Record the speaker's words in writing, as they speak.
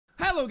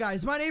Hello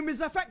guys, my name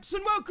is FX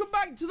and welcome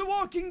back to The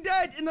Walking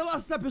Dead. In the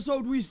last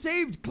episode we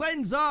saved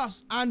Glenn's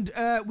arse and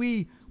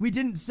we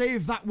didn't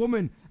save that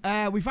woman.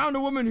 We found a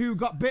woman who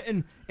got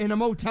bitten in a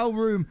motel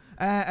room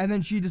and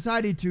then she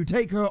decided to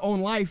take her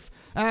own life.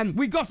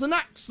 We got an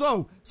axe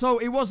though, so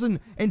it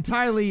wasn't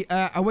entirely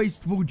a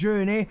wasteful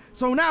journey.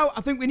 So now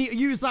I think we need to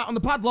use that on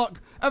the padlock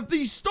of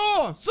the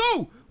store.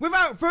 So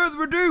without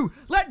further ado,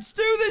 let's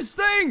do this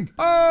thing.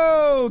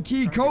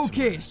 Okie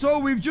dokie. So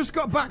we've just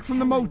got back from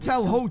the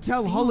motel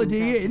hotel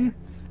Holiday Inn,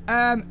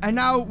 and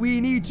now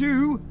we need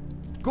to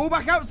go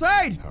back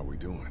outside. How we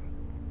doing?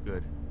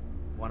 Good.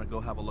 Want to go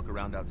have a look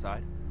around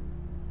outside?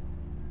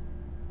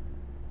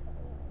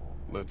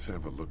 Let's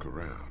have a look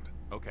around.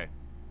 Okay.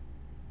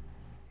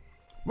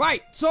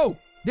 Right, so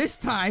this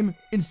time,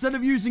 instead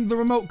of using the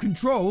remote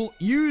control,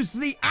 use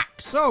the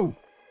axo.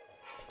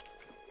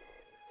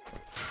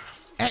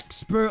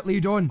 Expertly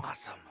done.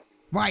 Awesome.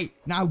 Right,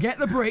 now get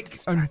the brick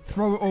and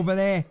throw it over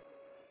there.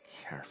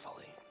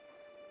 Carefully.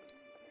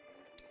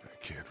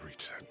 I can't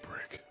reach that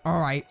brick.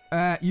 Alright,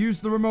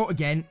 use the remote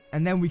again,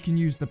 and then we can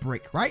use the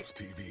brick, right?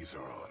 Those TVs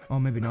are on. Oh,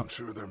 maybe I'm not.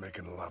 sure they're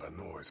making a lot of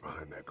noise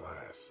behind that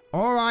glass.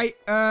 Alright,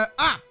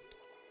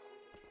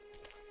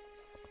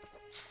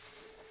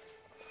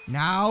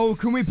 Now,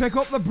 can we pick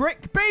up the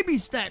brick? Baby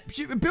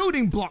steps,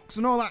 building blocks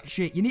and all that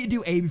shit. You need to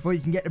do A before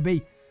you can get to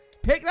B.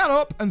 Pick that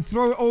up and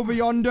throw it over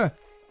yonder.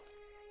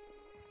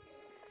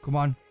 Come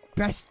on.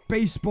 Best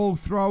baseball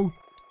throw.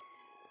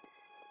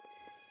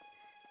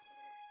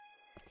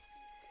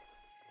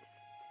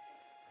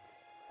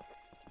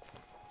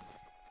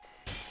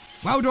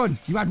 Well done.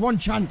 You had one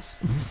chance.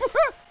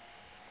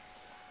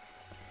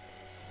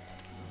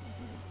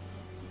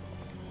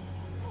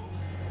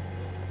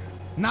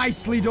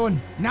 Nicely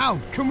done. Now,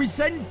 can we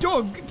send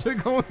Doug to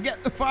go and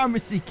get the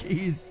pharmacy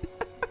keys?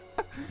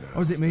 Or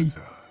was it me?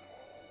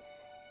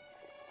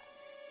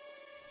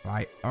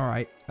 Right,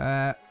 alright.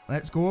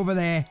 Let's go over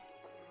there.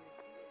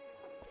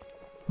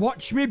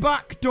 Watch me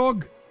back,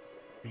 Doug.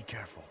 Be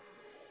careful.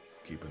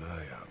 Keep an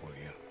eye out, will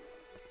you?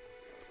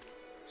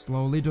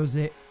 Slowly does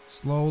it.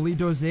 Slowly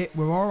does it.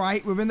 We're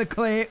alright. We're in the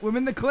clear. We're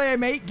in the clear,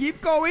 mate.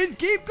 Keep going.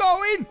 Keep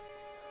going.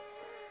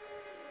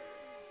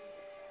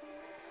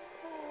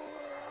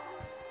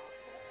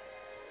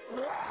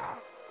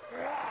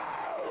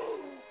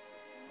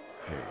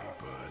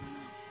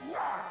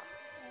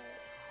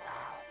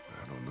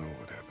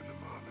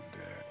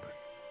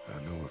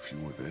 If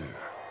you were there,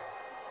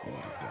 you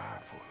would have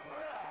died for them.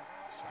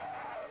 So,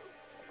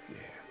 yeah,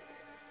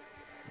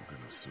 I'm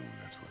gonna assume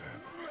that's what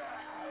happened.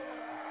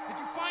 Did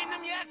you find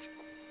them yet?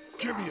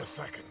 Give me a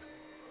second.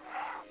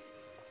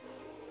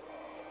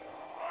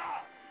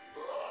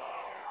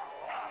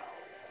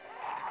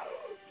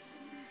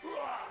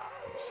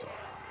 I'm sorry,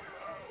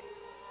 man.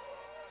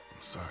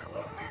 I'm sorry I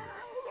wasn't here.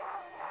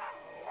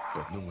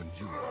 But knowing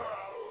you were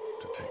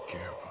to take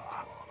care of them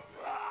through all of it,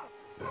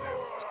 that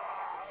helped.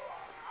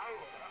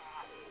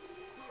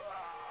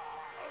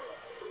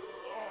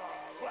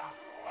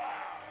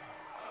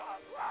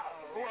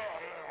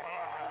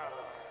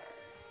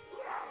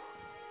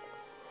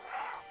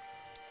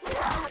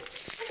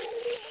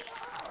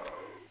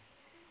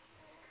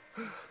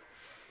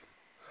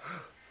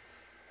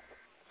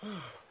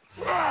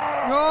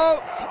 No!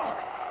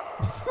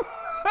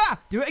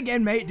 Do it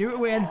again, mate. Do it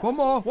again. One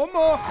more. One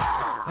more.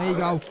 There you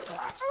go.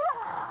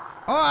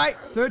 Alright.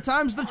 Third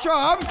time's the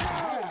charm.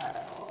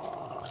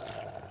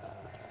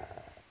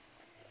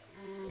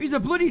 He's a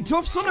bloody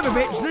tough son of a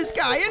bitch, this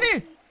guy, isn't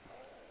he?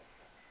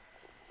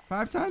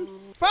 5 times?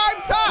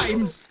 5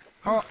 times?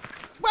 Oh,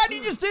 why did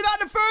you just do that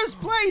in the first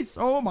place?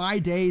 Oh, my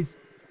days.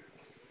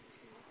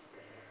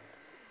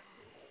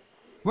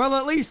 Well,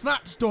 at least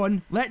that's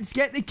done. Let's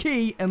get the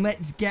key and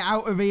let's get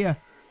out of here.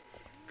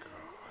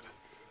 God.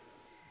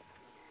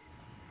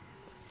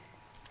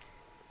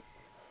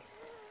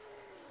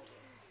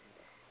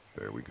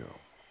 There we go.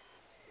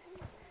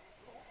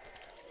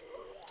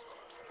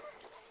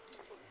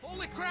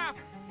 Holy crap!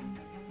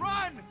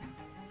 Run!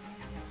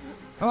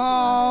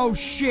 Oh,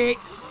 shit.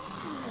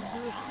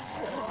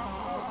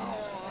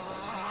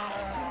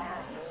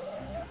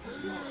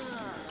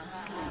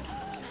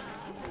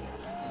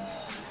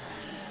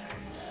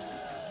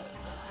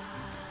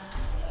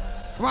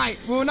 Right,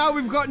 well now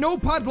we've got no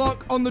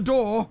padlock on the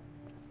door.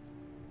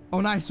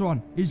 Oh, nice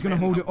one. He's gonna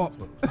hold it up.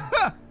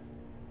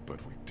 But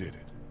we did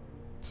it.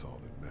 That's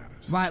all that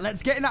matters. Right,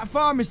 let's get in that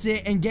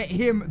pharmacy and get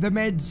him the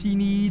meds he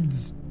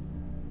needs.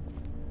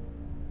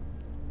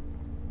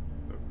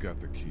 I've got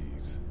the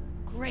keys.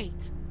 Great.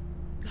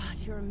 God,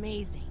 you're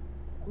amazing.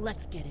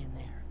 Let's get in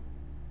there.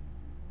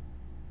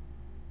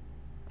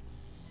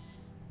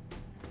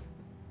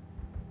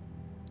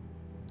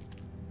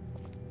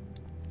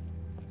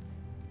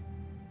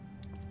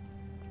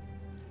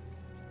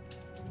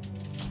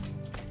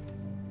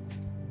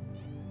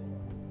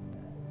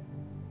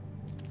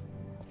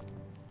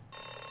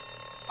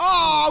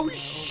 Oh,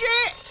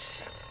 shit!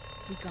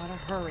 We gotta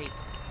hurry.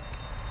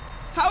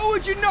 How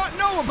would you not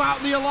know about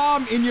the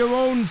alarm in your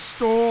own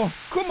store?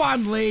 Come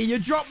on, Lee, you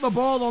dropped the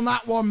ball on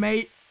that one,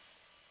 mate.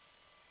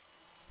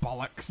 Bollocks.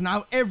 bollocks.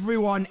 Now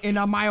everyone in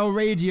a mile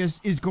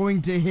radius is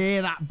going to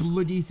hear that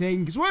bloody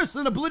thing. It's worse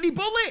than a bloody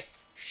bullet.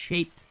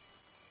 Shit.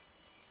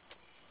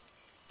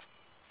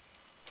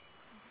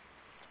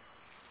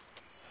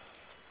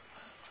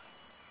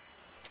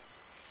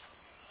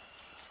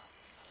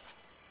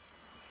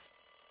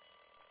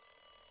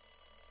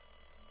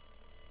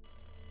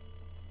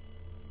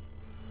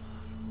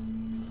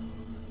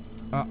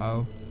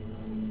 Uh-oh.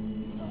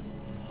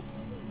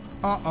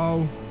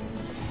 Uh-oh.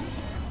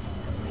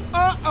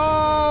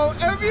 Uh-oh!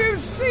 Have you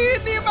seen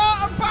the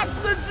amount of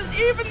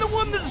bastards? Even the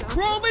one that's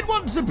crawling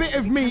wants a bit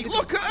of meat.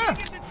 Look at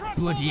her!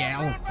 Bloody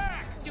hell.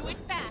 Do it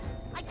fast.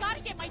 I gotta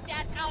get my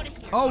dad out of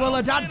here. Oh, well,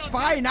 her dad's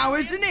fine now,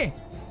 isn't he?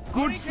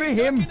 Good for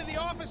him. Into the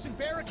office and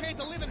barricade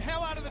the living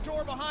hell out of the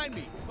door behind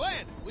me.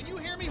 Glenn, when you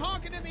hear me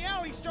honking in the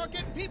alley, start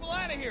getting people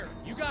out of here.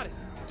 You got it.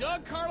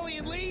 Doug, Carly,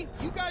 and Lee,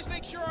 you guys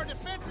make sure our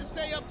defenses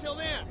stay up till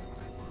then.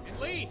 And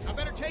Lee, I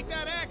better take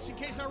that axe in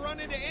case I run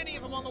into any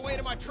of them on the way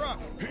to my truck.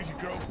 Here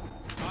you go.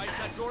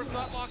 That door's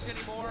not locked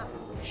anymore.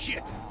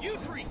 Shit! You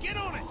three, get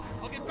on it!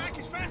 I'll get back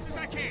as fast as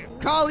I can.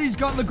 Carly's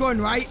got the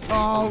gun, right?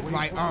 Oh,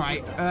 right,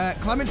 alright.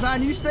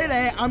 Clementine, you stay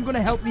there. I'm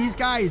gonna help these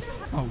guys.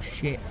 Oh,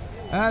 shit.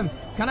 Can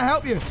I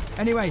help you?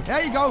 Anyway,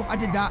 there you go. I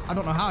did that. I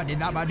don't know how I did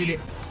that, but I did it.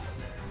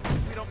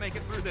 If we don't make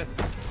it through this,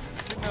 you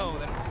should know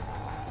that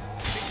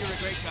I think you're a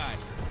great guy.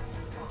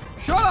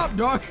 Shut up,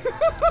 Doc.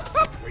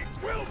 We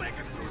will make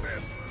it through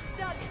this.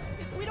 Doug,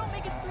 if we don't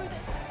make it through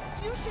this,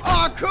 you should...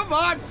 Oh, come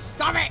on.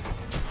 Stop it.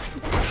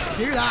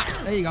 Do that.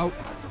 There you go.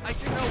 I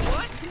should know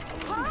what?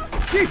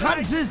 Huh? She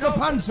fancies the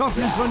pants off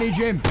you, Sonny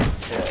Jim.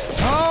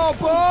 Oh,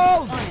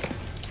 balls.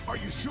 Are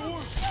you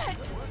sure?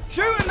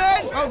 Shoot him,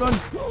 then. Well done.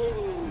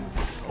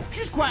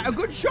 She's quite a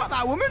good shot,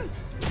 that woman.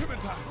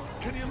 Clementine,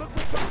 can you look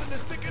for something to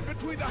stick in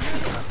between the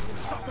handles?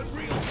 Something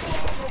real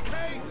strong,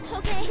 okay?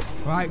 Okay.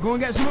 Right, go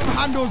and get some of the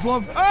handles,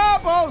 love. Oh,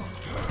 balls.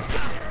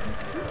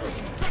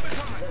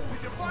 Clementine,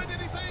 did you find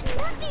anything?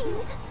 Nothing.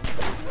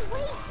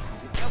 Wait.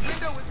 The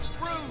window is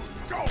screwed.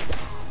 Go!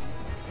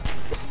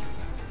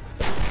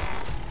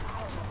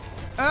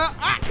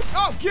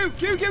 Oh, Q.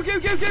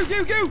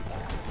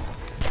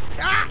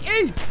 Ah,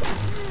 E.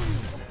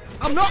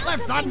 I'm not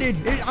left-handed.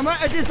 I'm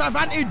at a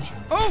disadvantage.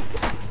 Oh,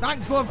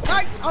 thanks, love.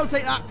 Thanks. I'll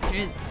take that.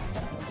 Cheers.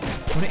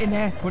 Put it in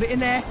there. Put it in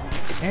there.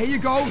 There you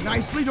go.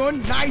 Nicely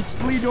done.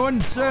 Nicely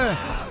done, sir.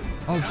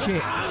 Oh,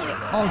 shit.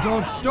 Oh,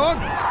 dog. Dog.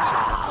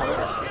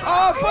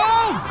 Oh,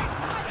 balls.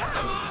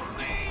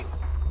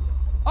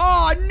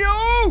 Oh,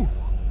 no.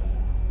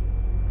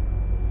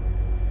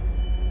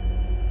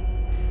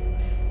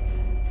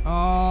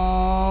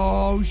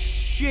 Oh,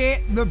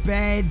 shit. The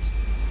bed.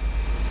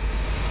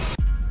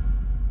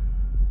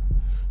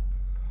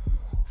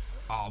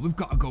 Oh, we've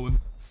got to go with...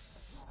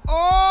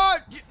 Oh,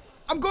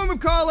 I'm going with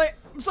Carly.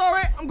 I'm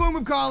sorry. I'm going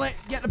with Carly.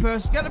 Get the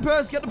purse. Get the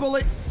purse. Get the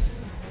bullet.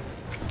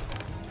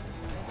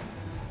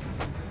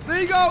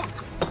 There you go.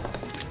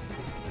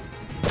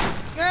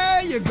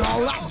 There you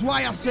go. That's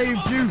why I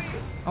saved you.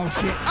 Oh,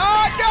 shit.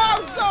 Oh,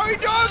 no. Sorry,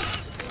 Doug.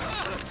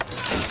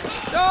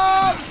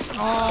 Dogs.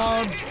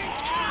 Oh,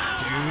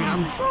 dude,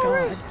 I'm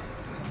sorry.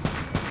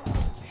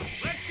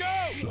 Let's go!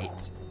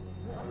 Shit.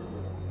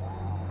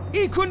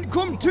 He couldn't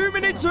come 2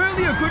 minutes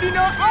earlier, could he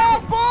not? Oh,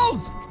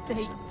 balls!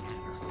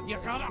 You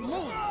gotta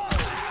move!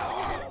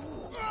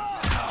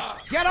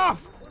 Get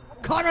off!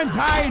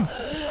 Clementine!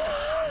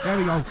 There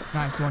we go.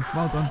 Nice one.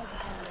 Well done.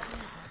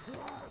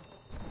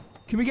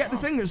 Can we get the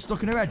thing that's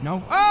stuck in her head?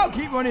 No. Oh,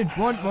 keep running.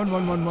 Run.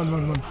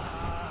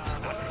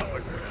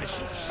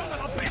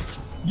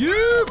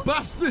 You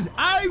bastard!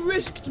 I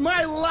risked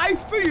my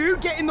life for you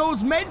getting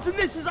those meds, and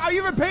this is how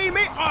you repay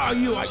me? Oh,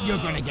 you're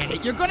gonna get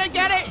it. You're gonna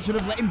get it. Should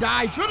have let him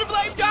die. Should have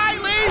let him die,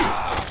 Lee.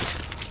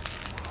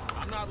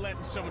 I'm not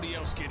letting somebody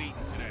else get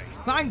eaten today.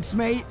 Thanks,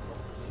 mate.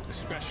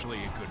 Especially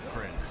a good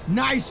friend.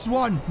 Nice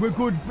one. We're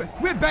good.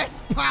 We're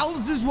best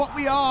pals, is what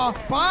we are.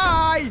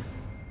 Bye.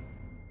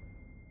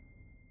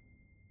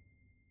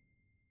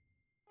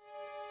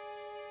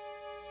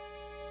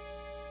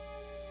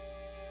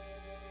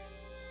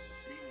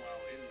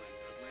 Meanwhile, inland,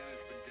 Atlanta has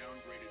been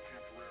downgraded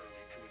temporarily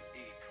to an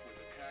 8,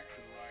 with attacks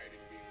and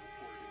rioting being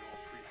reported in all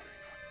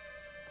precincts.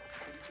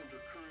 Citizens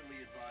are currently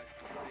advised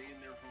to stay in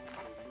their homes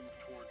or move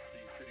towards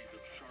the cities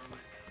of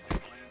Charlotte,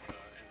 Atlanta,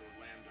 and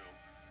Orlando.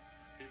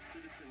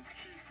 Citizens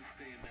choose to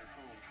stay in their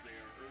homes, they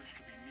are urged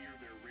to be near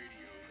their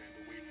radios and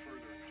await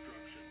further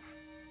instructions.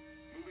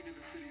 Moving to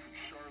the cities of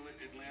Charlotte,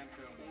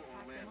 Atlanta, or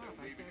Orlando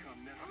may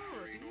become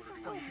necessary in order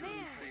to ensure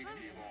the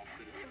safety of all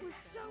citizens.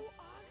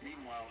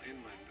 Meanwhile,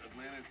 inland,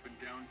 Atlanta...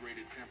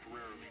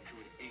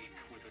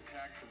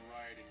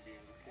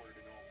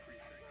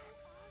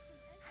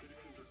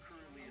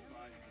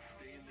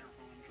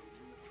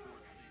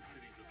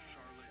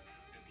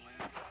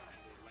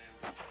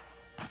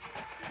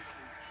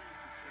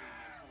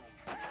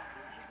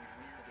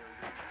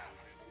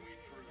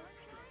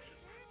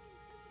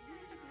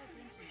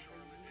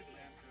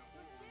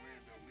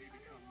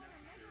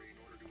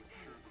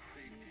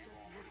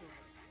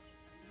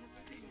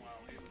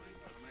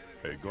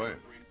 Hey, Glenn.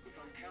 With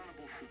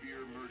uncountable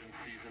severe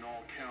emergencies in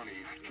all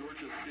counties,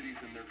 Georgia's cities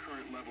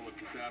current level of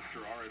disaster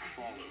are as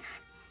follows.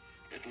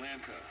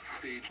 Atlanta,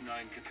 Stage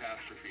 9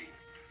 catastrophe.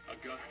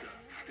 Augusta,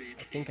 Stage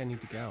I think I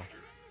need to go.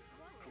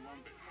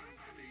 Columbus,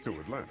 To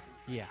Atlanta.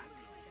 Yeah,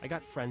 I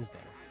got friends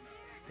there.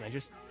 And I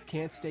just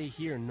can't stay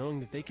here knowing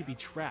that they could be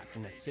trapped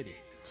in that city.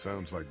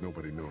 Sounds like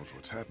nobody knows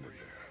what's happening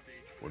there.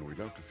 When we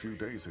left a few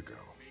days ago,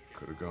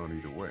 could have gone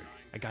either way.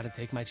 I gotta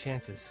take my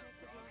chances.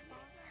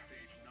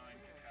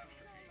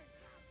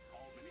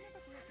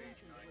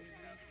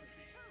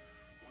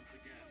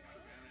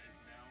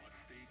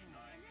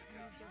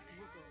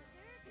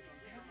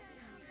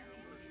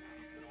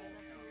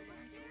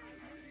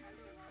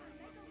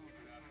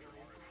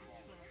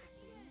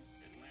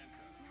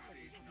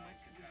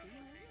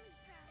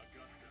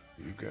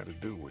 You gotta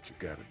do what you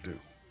gotta do.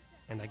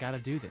 And I gotta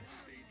do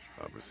this.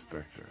 I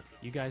respect that.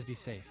 You guys be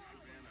safe.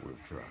 We'll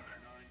try.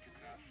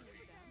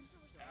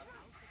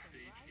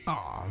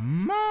 Aw,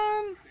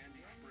 man.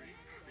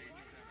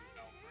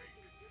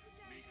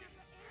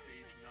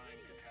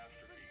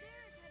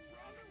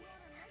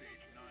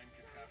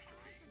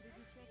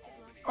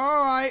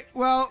 Alright,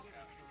 well,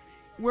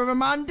 we're a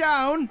man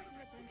down.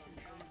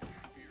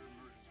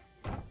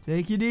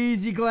 Take it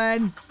easy,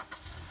 Glenn.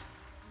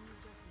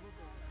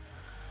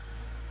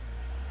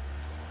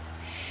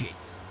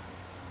 Shit.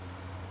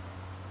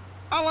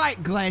 I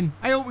like Glenn.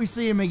 I hope we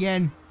see him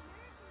again.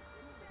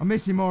 I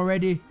miss him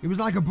already. He was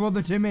like a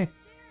brother to me.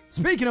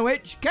 Speaking of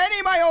which,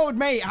 Kenny, my old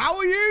mate, how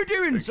are you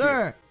doing,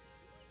 sir?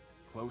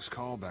 Close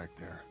call back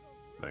there.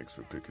 Thanks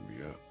for picking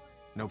me up.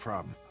 No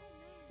problem.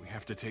 We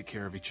have to take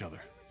care of each other.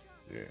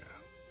 Yeah,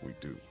 we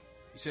do. You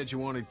said you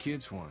wanted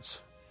kids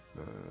once.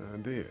 I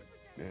did,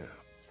 yeah.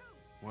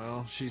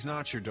 Well, she's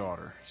not your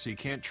daughter, so you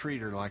can't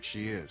treat her like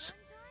she is.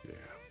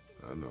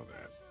 Yeah, I know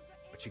that.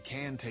 But you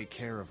can take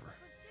care of her.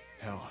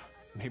 Hell,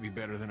 maybe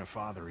better than a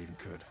father even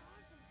could.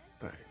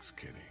 Thanks,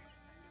 Kenny.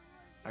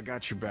 I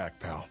got your back,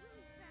 pal.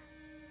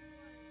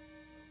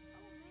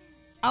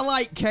 I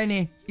like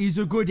Kenny. He's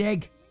a good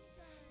egg.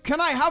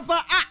 Can I have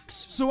that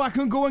axe so I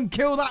can go and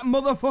kill that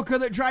motherfucker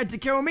that tried to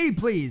kill me,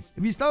 please?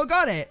 Have you still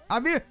got it?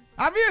 Have you?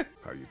 Have you?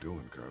 How you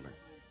doing, Carly?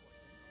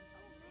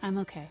 I'm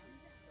okay.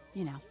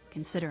 You know,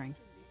 considering.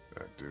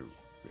 I do,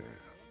 yeah.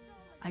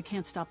 I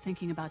can't stop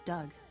thinking about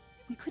Doug.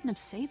 We couldn't have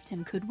saved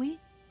him, could we?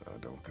 I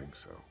don't think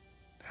so.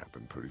 It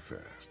happened pretty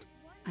fast.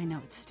 I know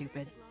it's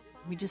stupid.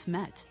 We just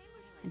met.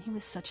 And he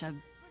was such a...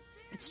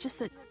 It's just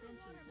that...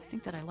 I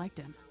think that I liked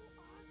him.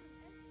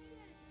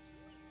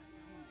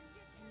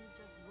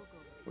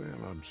 Well,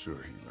 I'm sure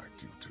he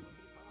liked you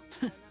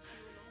too.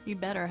 You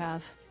better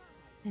have.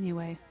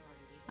 Anyway,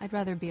 I'd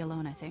rather be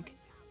alone, I think.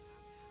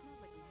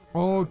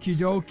 Okie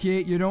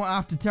dokie. You don't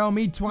have to tell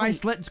me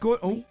twice. Let's go.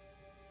 Oh.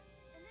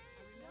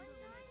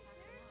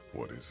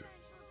 What is it?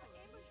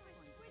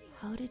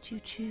 How did you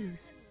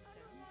choose?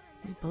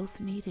 We both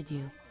needed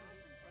you.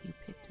 You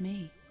picked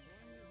me.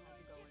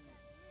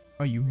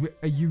 Are you...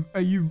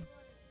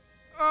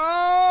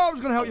 Oh, I was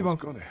gonna help you I was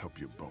both. gonna help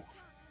you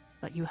both.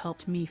 But you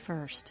helped me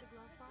first.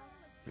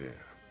 Yeah,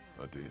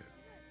 I did.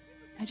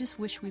 I just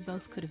wish we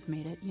both could have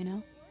made it, you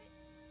know?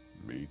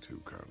 Me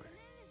too, Carly.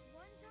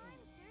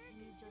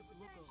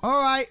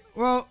 Alright,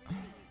 well...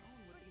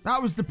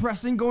 That was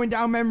depressing going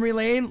down memory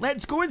lane.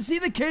 Let's go and see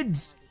the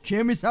kids.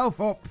 Cheer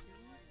myself up.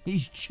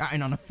 He's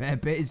chatting on a fair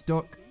bit, his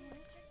duck.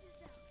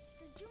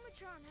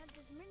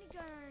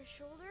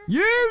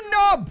 You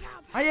knob!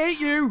 I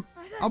hate you!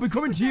 I'll be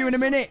coming to you in a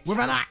minute with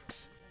an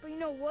axe. But you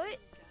know what?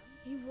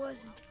 He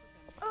wasn't.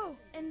 Oh,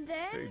 and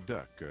then... Hey,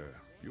 Duck,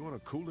 you wanna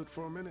cool it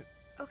for a minute?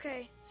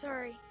 Okay,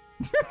 sorry.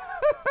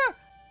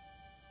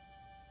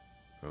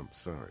 I'm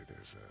sorry,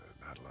 there's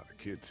not a lot of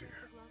kids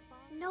here.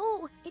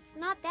 No, it's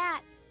not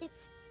that.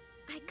 It's...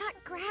 I got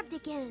grabbed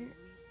again.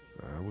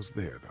 I was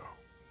there,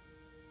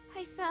 though.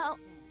 I fell,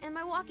 and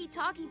my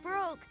walkie-talkie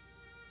broke.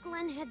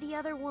 Glenn had the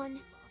other one.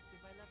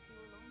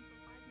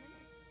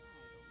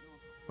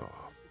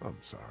 Oh, I'm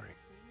sorry.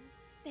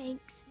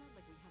 Thanks.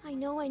 I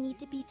know I need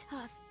to be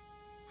tough.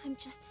 I'm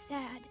just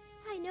sad.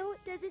 I know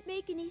it doesn't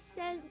make any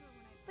sense,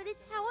 but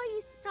it's how I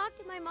used to talk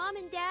to my mom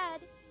and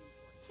dad.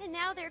 And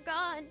now they're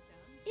gone.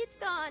 It's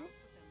gone.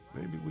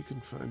 Maybe we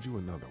can find you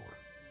another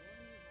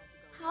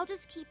one. I'll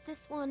just keep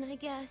this one, I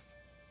guess.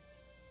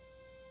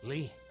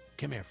 Lee,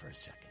 come here for a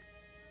second.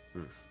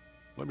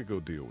 Let me go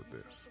deal with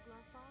this.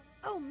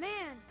 Oh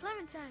man,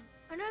 Clementine,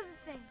 another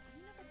thing.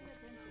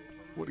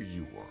 What do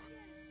you want?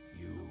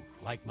 You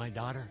like my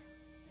daughter?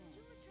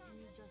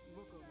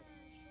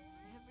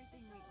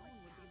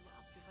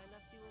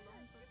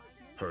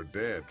 Her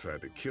dad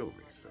tried to kill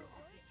me, so...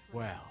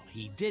 Well,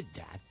 he did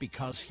that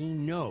because he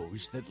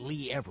knows that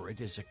Lee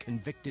Everett is a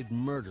convicted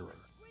murderer.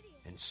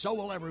 And so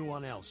will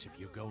everyone else if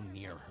you go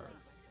near her.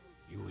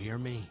 You hear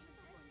me?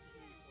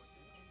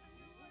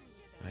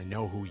 I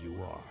know who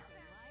you are.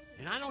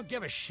 And I don't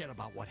give a shit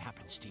about what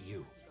happens to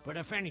you. But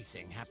if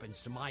anything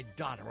happens to my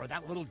daughter or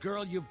that little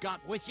girl you've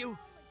got with you,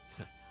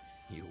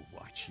 you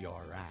watch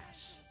your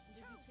ass.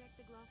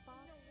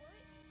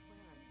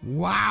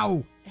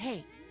 Wow.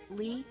 Hey,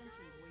 Lee,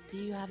 do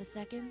you have a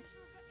second?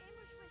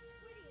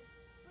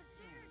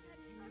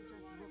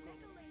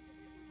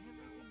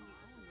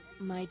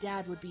 My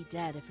dad would be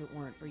dead if it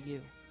weren't for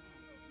you.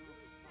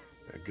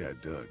 That guy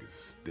Doug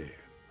is dead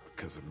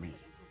because of me.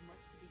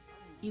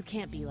 You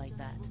can't be like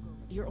that.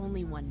 You're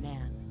only one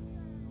man.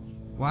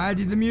 Why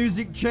did the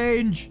music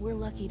change? We're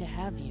lucky to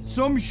have you.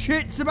 Some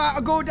shit's about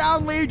to go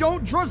down, Lee.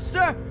 Don't trust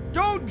her.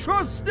 Don't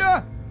trust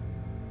her.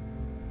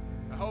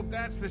 I hope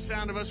that's the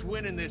sound of us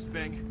winning this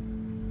thing.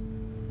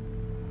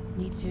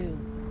 Me too.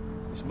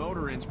 This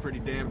motor inn's pretty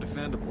damn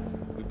defendable.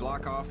 We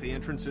block off the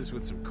entrances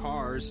with some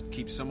cars,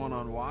 keep someone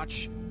on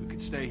watch. We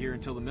could stay here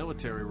until the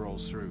military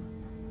rolls through.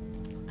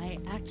 I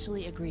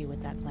actually agree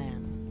with that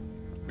plan.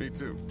 Me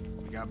too.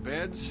 We got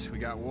beds, we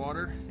got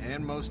water,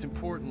 and most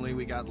importantly,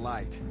 we got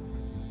light.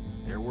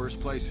 There are worse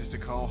places to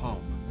call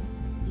home.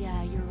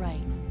 Yeah, you're right.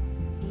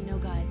 You know,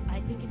 guys, I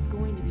think it's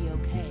going to be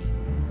okay.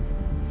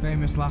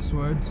 Famous last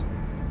words.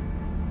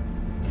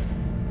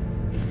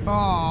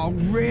 Oh,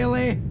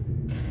 really?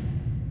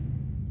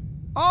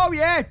 Oh,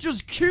 yeah,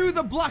 just cue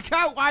the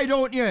blackout, why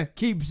don't you?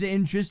 Keeps it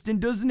interesting,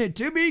 doesn't it?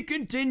 To be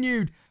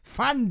continued.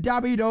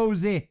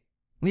 Fan-dabby-dozy.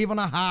 Leave on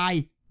a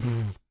high.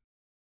 Pfft.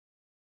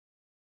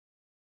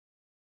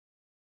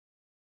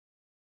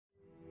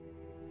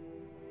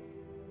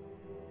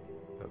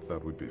 I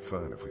thought we'd be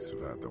fine if we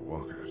survived the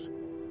walkers.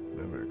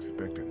 Never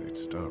expected they'd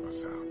starve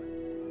us out.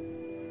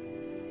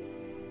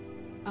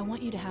 I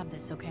want you to have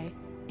this, okay?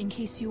 In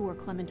case you or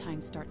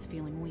Clementine starts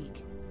feeling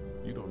weak.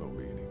 You don't owe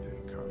me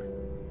anything, Carly.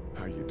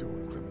 How you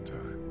doing,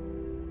 Clementine?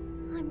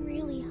 I'm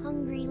really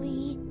hungry,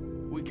 Lee.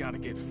 We gotta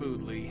get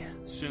food, Lee.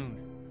 Soon.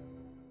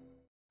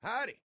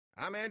 Howdy,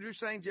 I'm Andrew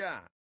St.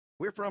 John.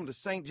 We're from the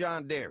St.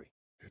 John Dairy.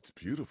 It's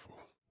beautiful.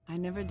 I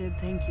never did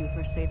thank you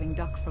for saving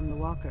Duck from the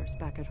walkers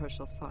back at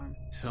Herschel's farm.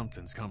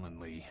 Something's coming,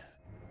 Lee.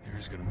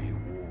 There's gonna be a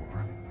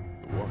war.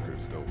 The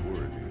walkers don't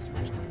worry me as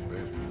much as the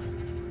bandits.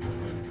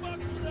 You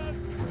fucked with us!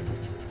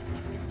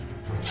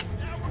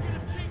 Now we're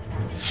gonna take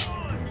what we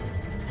want!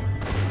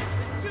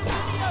 There's too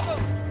many of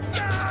them!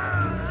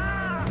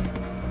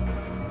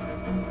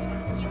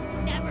 You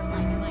never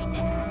liked my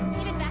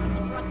dad. Even back at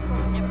the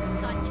drugstore, whenever you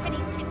thought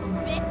Kenny's kid was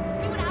bit,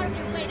 you went out of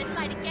your way to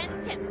side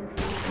against him.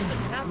 This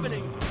isn't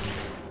happening.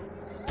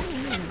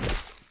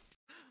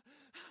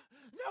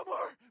 No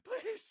more,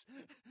 please!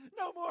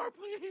 No more,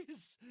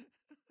 please!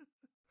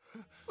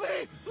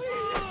 Lee,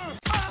 please!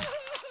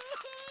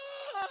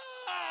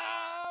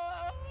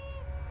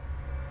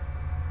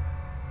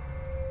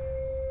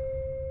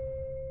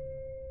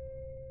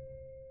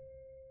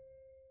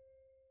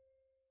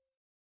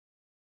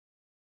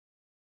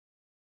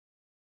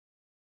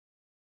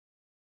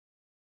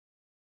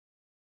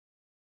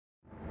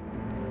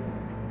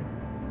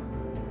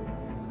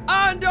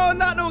 And on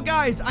that note,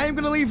 guys, I am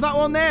going to leave that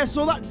one there.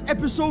 So that's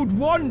episode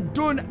 1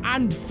 done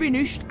and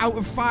finished out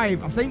of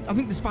 5, I think. I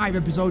think there's 5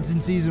 episodes in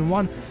season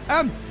 1.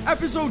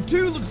 Episode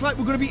 2 looks like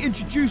we're going to be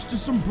introduced to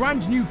some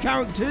brand new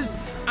characters.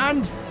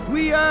 And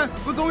we're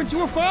going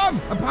to a farm,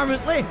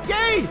 apparently.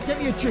 Yay! Get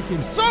me a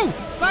chicken. So,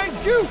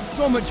 thank you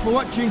so much for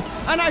watching.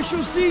 And I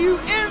shall see you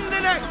in the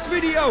next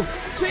video.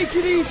 Take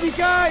it easy,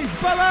 guys.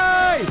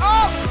 Bye-bye.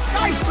 Oh,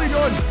 nicely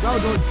done. Well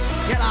done.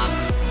 Get that.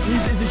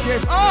 Use it as a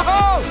shape.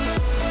 Oh!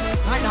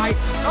 Night-night.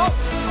 Oh,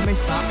 I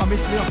missed that. I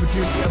missed the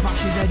opportunity to bash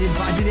his head in,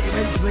 but I did it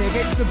eventually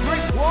against the brick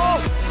wall.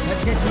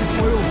 Let's get to this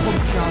oil pump,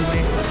 shall we?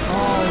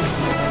 Oh,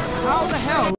 God. How the hell?